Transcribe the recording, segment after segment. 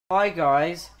Hi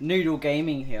guys, Noodle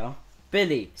Gaming here.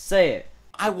 Billy, say it.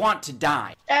 I want to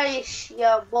die. Hey, it's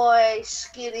your boy,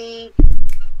 Skinny.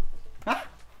 Huh?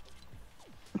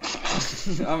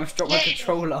 I almost dropped my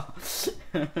controller.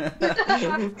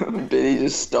 Billy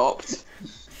just stopped.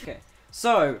 Okay,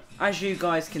 so as you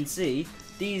guys can see,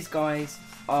 these guys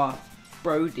are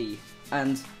Brody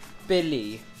and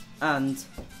Billy, and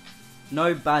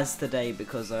no Baz today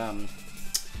because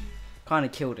kind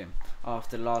of killed him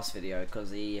after the last video because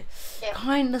he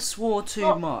kind of swore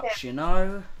too much, you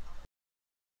know.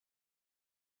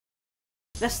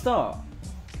 Let's start.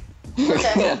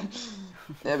 Yeah,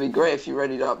 it'd be great if you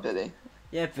readied up, Billy.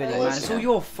 Yeah, Billy, man, it's all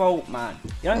your fault, man.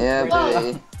 You don't Yeah, ready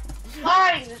Billy.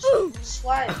 Fine,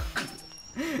 swine.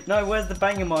 No, where's the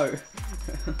bang emo?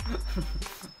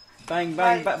 Bang,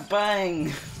 bang, bang,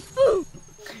 bang.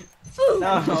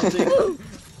 No, I'll do.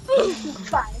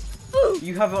 Fine.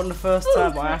 You have it on the first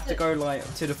tab, I have to go like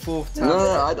to the fourth tab. No,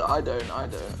 I don't. I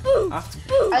have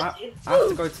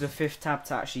to go to the fifth tab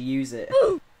to actually use it.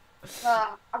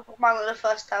 I've got mine on the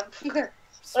first tab. But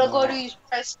I gotta use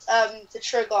press the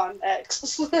trigger on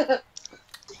X.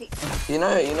 You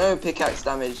know, pickaxe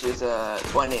damage is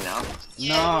 20 now.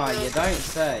 Nah, you don't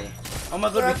say. Oh my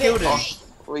god, we killed him.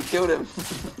 We killed him.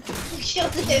 We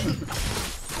killed him.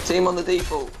 Team on the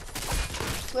default.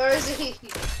 Where is he?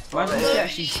 Imagine if you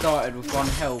actually started with 1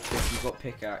 health if you got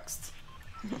pickaxed.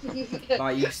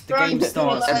 Like the game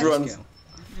starts. Everyone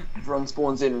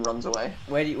spawns in and runs away.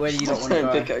 Where do you not want to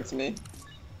Don't go? pickaxe me.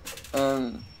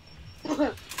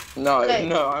 No,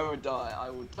 I would die. I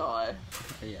would die.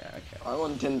 Yeah, okay. I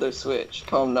want Nintendo Switch.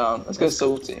 Calm down. Let's go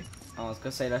salty. I was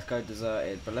gonna say let's go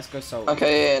deserted, but let's go salty.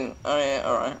 Okay, Ian.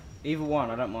 Alright. Either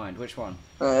one, I don't mind. Which one?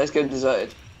 Let's go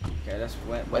deserted. Okay, let's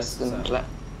where's Western deserted? Flat.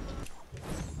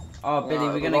 Oh, Billy,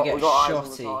 we're gonna get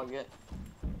shotty.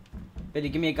 Billy,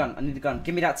 give me a gun. I need a gun.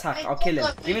 Give me that tack. I'll kill him.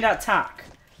 Give me that tack.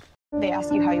 They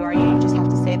ask you how you are, you just have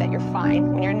to say that you're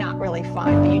fine when you're not really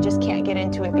fine, but you just can't get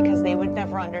into it because they would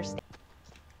never understand.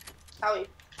 How are you?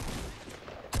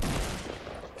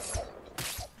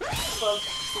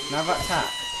 Now that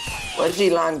tack. Where did he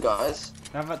land, guys?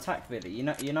 Now that tack, Billy. You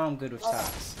know I'm good with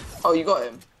tacks. Oh, you got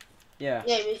him? Yeah.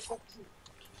 Yeah, we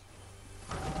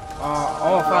Oh, I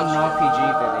found an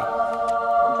RPG, Billy.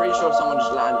 I'm pretty sure someone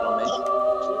just landed on me.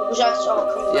 was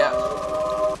actually Yeah.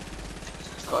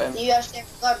 Got him. You actually have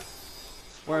a gun.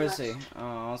 Where is he?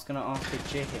 Oh, I was gonna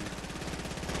RPG him.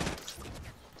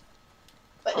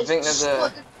 But I think there's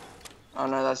a... Oh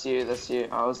no, that's you.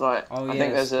 I was like, Oh, I yeah,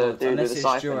 think there's a dude with a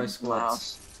scythe in Unless it's my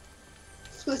house.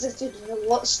 Was it dude with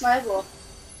what sniper?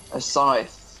 A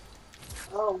scythe.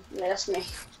 Oh, yeah, that's me.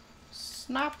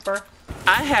 Snapper.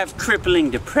 I have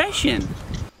crippling depression.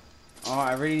 Oh,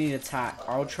 I really need a tack.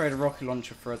 I'll trade a rocket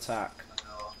launcher for a tack.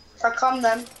 If I come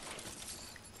then.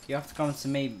 You have to come to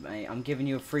me, mate. I'm giving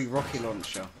you a free rocket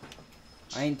launcher.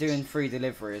 I ain't doing free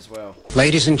delivery as well.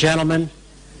 Ladies and gentlemen,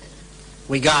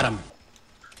 we got him.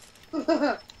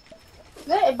 Yeah,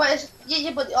 but it's,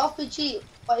 yeah, but the RPG,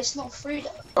 but it's not free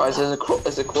though. Guys,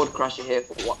 there's a quad crasher here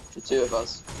for 2 of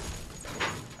us.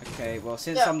 Okay, well,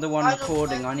 since Yeah, I'm the one I don't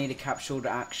recording, mind. I need to capture all the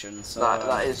action, so...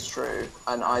 That is true,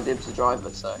 and I did to drive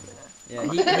it, so... Yeah,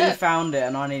 he found it,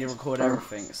 and I need to record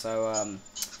everything, so,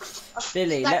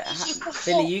 Billy,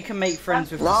 Billy, you can make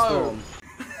friends with the storm.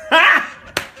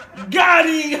 Got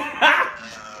him!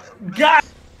 Got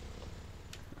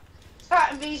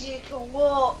That means you can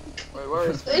walk. Wait, where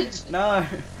is it? No,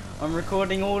 I'm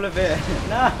recording all of it.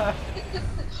 No!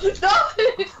 No!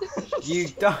 You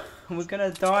die. We're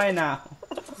gonna die now.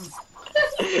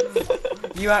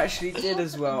 You actually did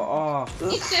as well. Oh,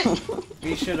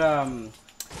 we should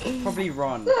probably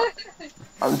run.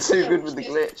 I'm too good with the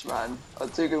glitch, man. I'm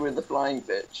too good with the flying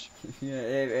glitch. Yeah,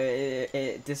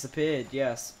 it disappeared.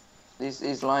 Yes.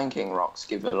 These Lion King rocks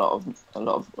give a lot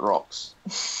of rocks.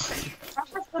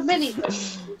 That's the mini.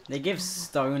 They give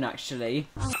stone actually.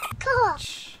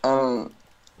 There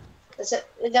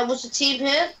was a team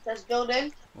here that's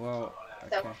building. Well,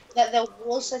 There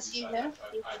was a team here.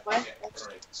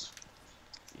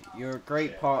 you're a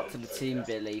great part to the team,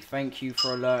 Billy. Thank you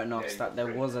for alerting us that there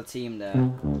was a team there.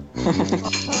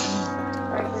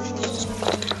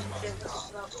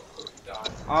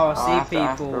 Oh, I see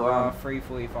people.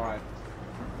 345.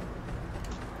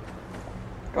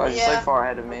 Guys, you're so far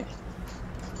ahead of me.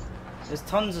 There's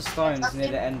tons of stones near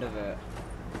the end of it.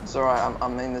 It's alright.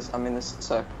 I'm in this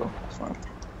circle. It's fine.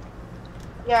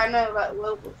 Yeah, I know. Like,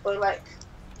 we're like.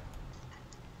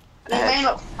 You may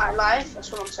not fight life.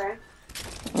 That's what I'm saying.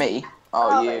 Me?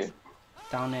 Oh, you.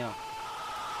 Down there.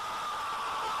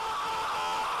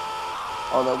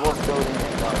 Oh, there was building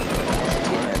here, guys.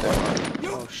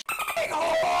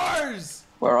 Oh, whores!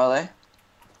 Where are they?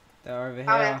 They're over Oh, here.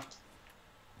 yeah.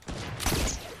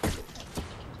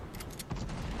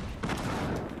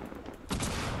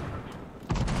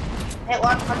 Hit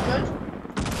 100.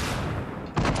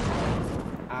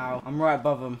 Ow. I'm right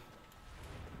above them.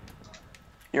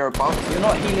 You're above? You're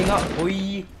not healing up,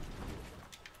 boy.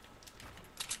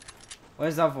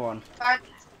 Where's the other one? I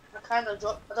kind of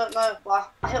dropped. I don't know.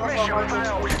 But I hit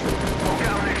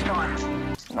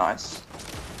 100. Nice.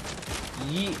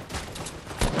 Yeet.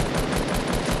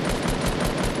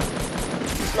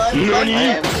 Low. I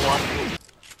hit him one.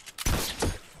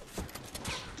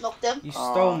 Knocked him. You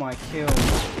stole my kill.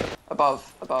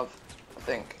 Above, I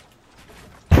think.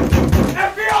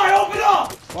 FBI, open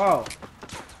up! Wow.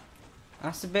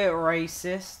 That's a bit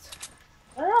racist.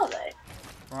 Where are they?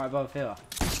 Right above here.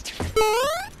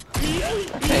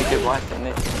 Okay, good life, isn't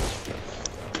it?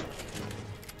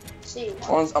 See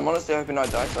one. I'm honestly hoping I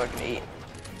die so I can eat.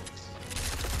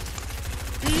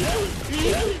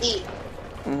 Eat.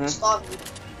 Mhm. Starving.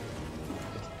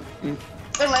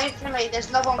 Finlay, there's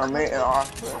another one I'm coming. eating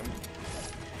after him.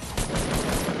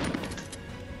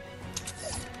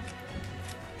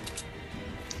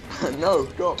 No,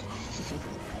 stop.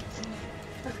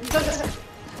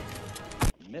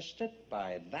 Missed it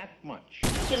by that much.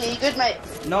 Finlay, you good, mate?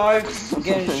 No, I'm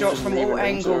getting shot Just from leaving all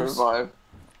him to angles. revive.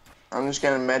 I'm just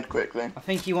getting med quickly. I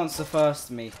think he wants to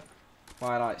first me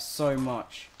by like so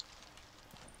much.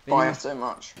 By so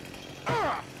much.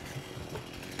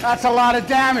 That's a lot of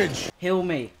damage. Heal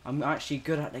me. I'm actually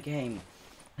good at the game.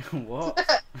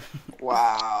 What?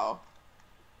 Wow.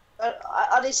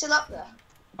 Are they still up there?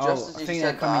 Just Oh, as I you think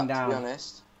they're said coming that, down. to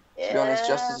be honest,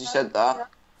 just as you said that,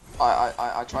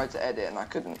 I tried to edit and I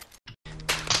couldn't.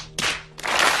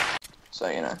 So,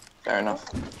 you know, fair enough.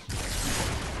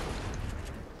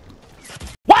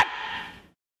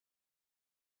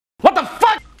 What the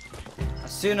fuck?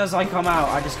 As soon as I come out,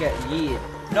 I just get yeeted.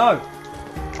 No!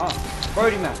 Oh,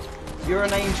 Brody man, you're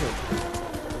an angel.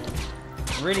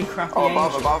 Really crappy Oh,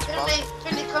 angel. above.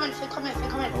 Finlay, coming.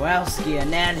 Wowski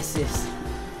analysis.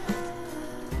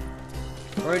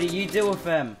 Brody, you deal with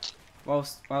them.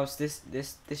 Whilst this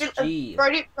G.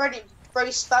 Brody,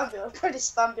 spam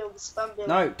build.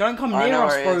 No, don't come I near know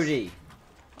us, where he is. Brody.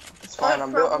 It's fine,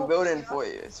 I'm building for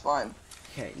you, it's fine.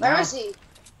 Okay, Where now is he?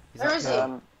 he's Where up is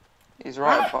here. he? He's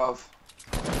right above.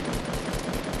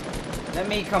 Let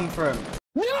me come for him.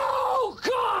 No,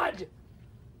 God!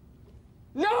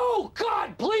 No,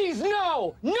 God, please,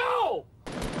 no! No!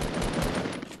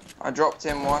 I dropped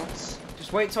him once.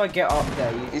 Just wait till I get up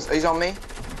there. He's on me.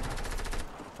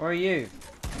 Where are you?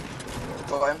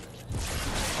 Got him.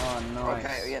 Oh, nice.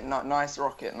 Okay, yeah, nice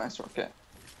rocket.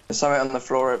 There's something on the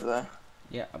floor over there.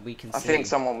 Yeah, we can see. I think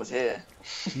someone was here.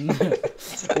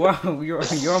 Wow, you're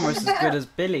almost as good as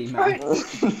Billy, man.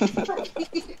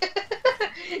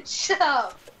 Shut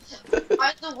up.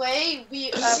 By the way,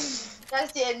 we guys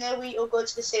didn't know we all go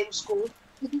to the same school.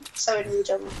 So we knew each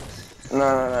other.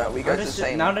 No, we go to the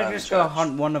same Now they just go church.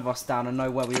 hunt one of us down and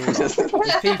know where we all are. There's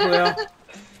people here.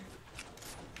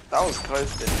 That was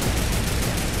close, dude.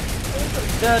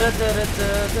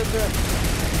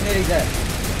 Nearly dead.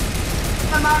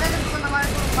 Come on.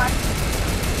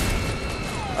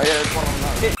 Oh yeah, there's one on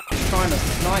that. Bitch is trying to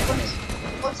snipe me.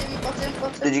 What's him?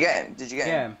 Did you get him?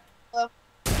 Yeah.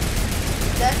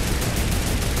 Dead?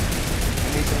 You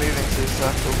need to move into the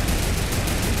circle.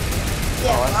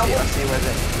 Yeah, Oh, I see where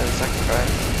the second guy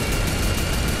is.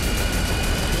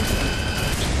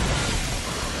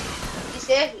 He's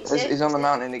here. He's on the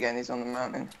mountain again, he's on the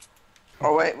mountain.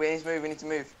 Oh wait, we need to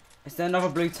move. Is there another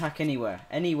blue tack anywhere?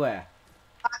 Anywhere?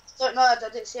 I don't know, I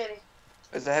didn't see any.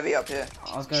 There's a heavy up here.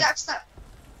 I was gonna. Yeah, snap.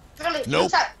 Really? Nope.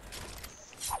 Attack.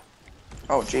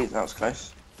 Oh jeez, that was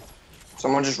close.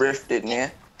 Someone just rifted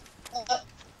near.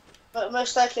 But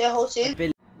most likely a whole team.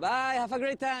 Bye, have a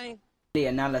great time. Billy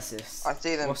analysis. I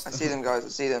see them, What's I see them guys, I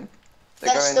see them.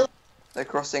 They're They're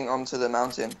crossing onto the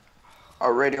mountain. I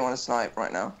really want to snipe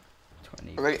right now.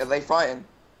 20. Are they fighting?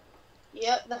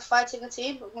 Yeah, they're fighting a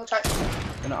team. We're gonna try.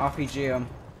 Gonna RPG him.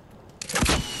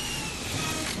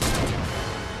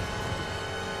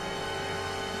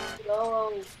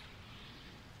 Go.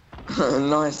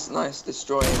 nice,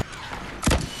 destroying.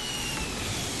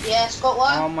 Yes, got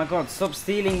one. Oh my god, stop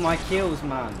stealing my kills,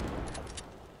 man.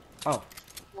 Oh.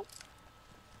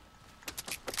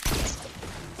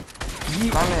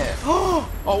 Damn it.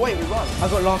 Oh wait, we won. I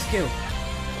got last kill.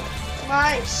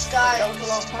 Nice, guys. That was the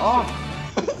last time. Oh.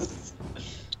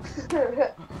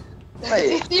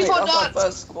 Wait, People that's our don't.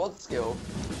 first squad skill.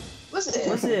 Was it?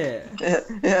 Was it?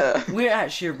 Yeah. We're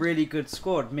actually a really good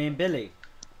squad, me and Billy.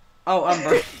 Oh,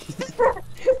 bro.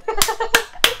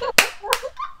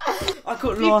 I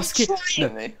got last kill.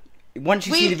 trying. No, once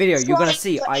you see the video, you're gonna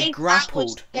see I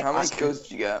grappled. How many kills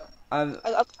did you get? I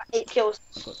got 8 kills.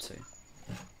 I got 2.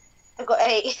 I got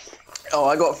 8. Oh,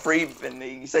 I got 3,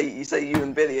 Finley. You say you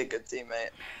and Billy are good teammate.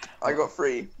 I got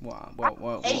 3. Well,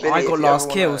 Billy, I if got you last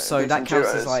ever kill, wanna so do that some counts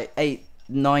as duos. like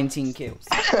 19 kills.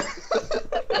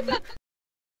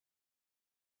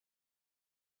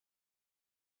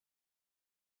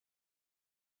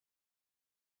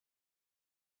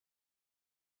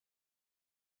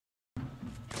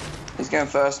 He's going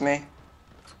first, me.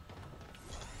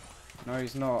 No,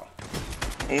 he's not.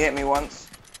 He hit me once.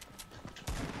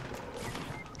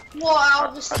 What? I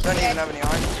Obviously. don't even have any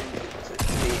items to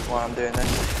eat while I'm doing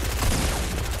this.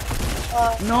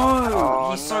 No,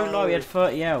 Oh, he's so no. low. He had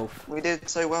 30 health. We did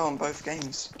so well in both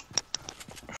games.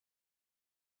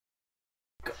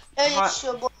 It's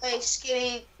your boy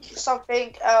Skinny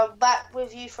something back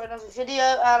with you for another video,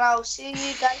 and I'll see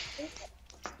you guys later.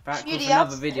 Back with Judy,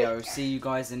 another I'm video. See you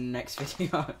guys in the next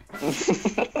video.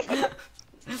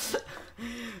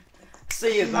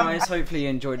 See you guys. Hopefully you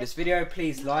enjoyed this video.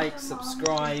 Please like,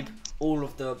 subscribe, all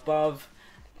of the above.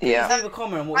 Yeah. Leave a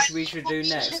comment on what we should do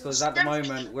next, because at the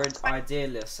moment we're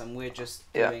idealists and we're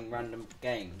just doing random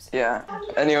games. Yeah.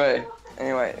 Anyway,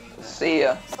 see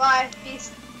ya. Bye.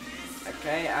 Peace.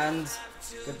 Okay, and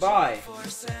goodbye.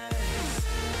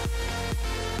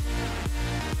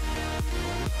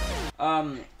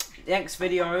 Next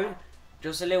video,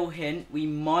 just a little hint, we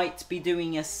might be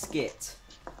doing a skit.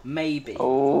 Maybe.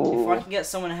 Oh. If I can get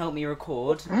someone to help me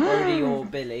record, Brody or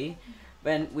Billy,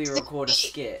 then we record a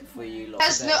skit for you lot.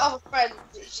 Has no other friends.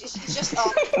 It's just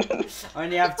us. I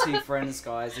only have 2 friends,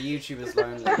 guys. The YouTuber's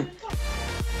lonely.